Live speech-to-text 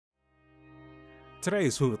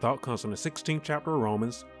Today's food for thought comes from the 16th chapter of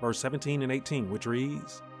Romans, verse 17 and 18, which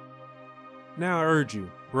reads, "Now I urge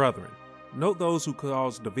you, brethren, note those who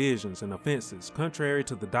cause divisions and offenses contrary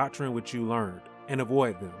to the doctrine which you learned, and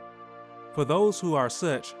avoid them. For those who are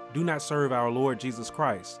such do not serve our Lord Jesus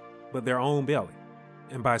Christ, but their own belly,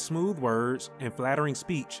 and by smooth words and flattering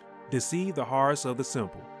speech deceive the hearts of the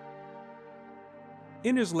simple."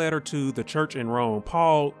 In his letter to the church in Rome,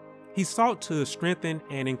 Paul he sought to strengthen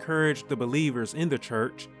and encourage the believers in the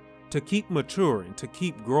church to keep maturing, to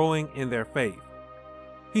keep growing in their faith.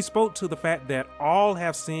 He spoke to the fact that all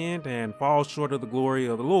have sinned and fall short of the glory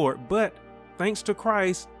of the Lord, but thanks to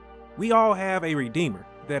Christ, we all have a Redeemer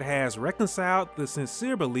that has reconciled the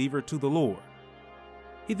sincere believer to the Lord.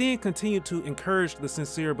 He then continued to encourage the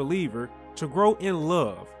sincere believer to grow in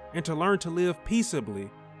love and to learn to live peaceably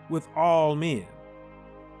with all men.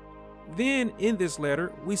 Then in this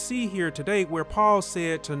letter, we see here today where Paul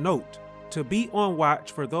said to note, to be on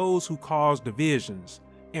watch for those who cause divisions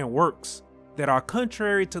and works that are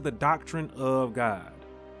contrary to the doctrine of God.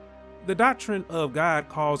 The doctrine of God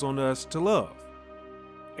calls on us to love.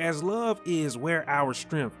 As love is where our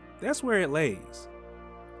strength, that's where it lays.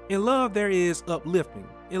 In love there is uplifting.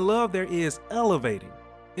 In love there is elevating.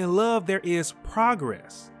 In love there is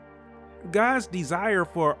progress. God's desire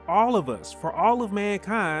for all of us, for all of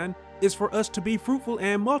mankind, is for us to be fruitful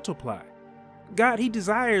and multiply. God, he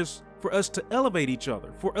desires for us to elevate each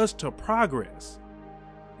other, for us to progress.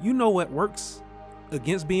 You know what works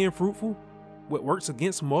against being fruitful? What works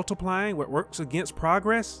against multiplying? What works against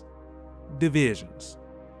progress? Divisions.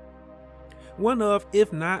 One of,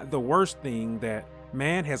 if not the worst thing that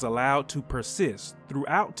man has allowed to persist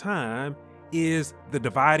throughout time is the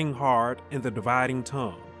dividing heart and the dividing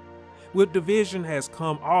tongue. With division has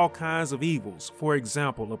come all kinds of evils, for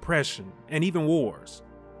example, oppression and even wars.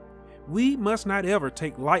 We must not ever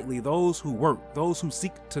take lightly those who work, those who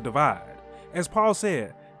seek to divide. As Paul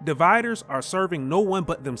said, dividers are serving no one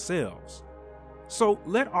but themselves. So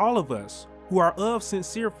let all of us who are of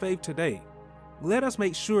sincere faith today, let us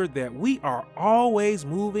make sure that we are always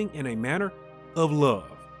moving in a manner of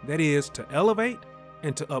love. That is, to elevate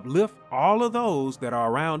and to uplift all of those that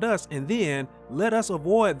are around us, and then let us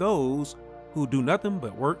avoid those who do nothing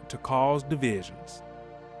but work to cause divisions.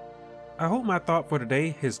 I hope my thought for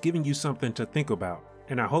today has given you something to think about,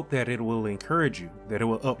 and I hope that it will encourage you, that it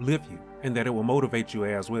will uplift you, and that it will motivate you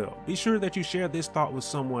as well. Be sure that you share this thought with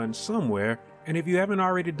someone somewhere, and if you haven't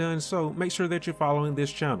already done so, make sure that you're following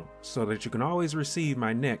this channel so that you can always receive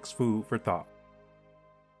my next food for thought.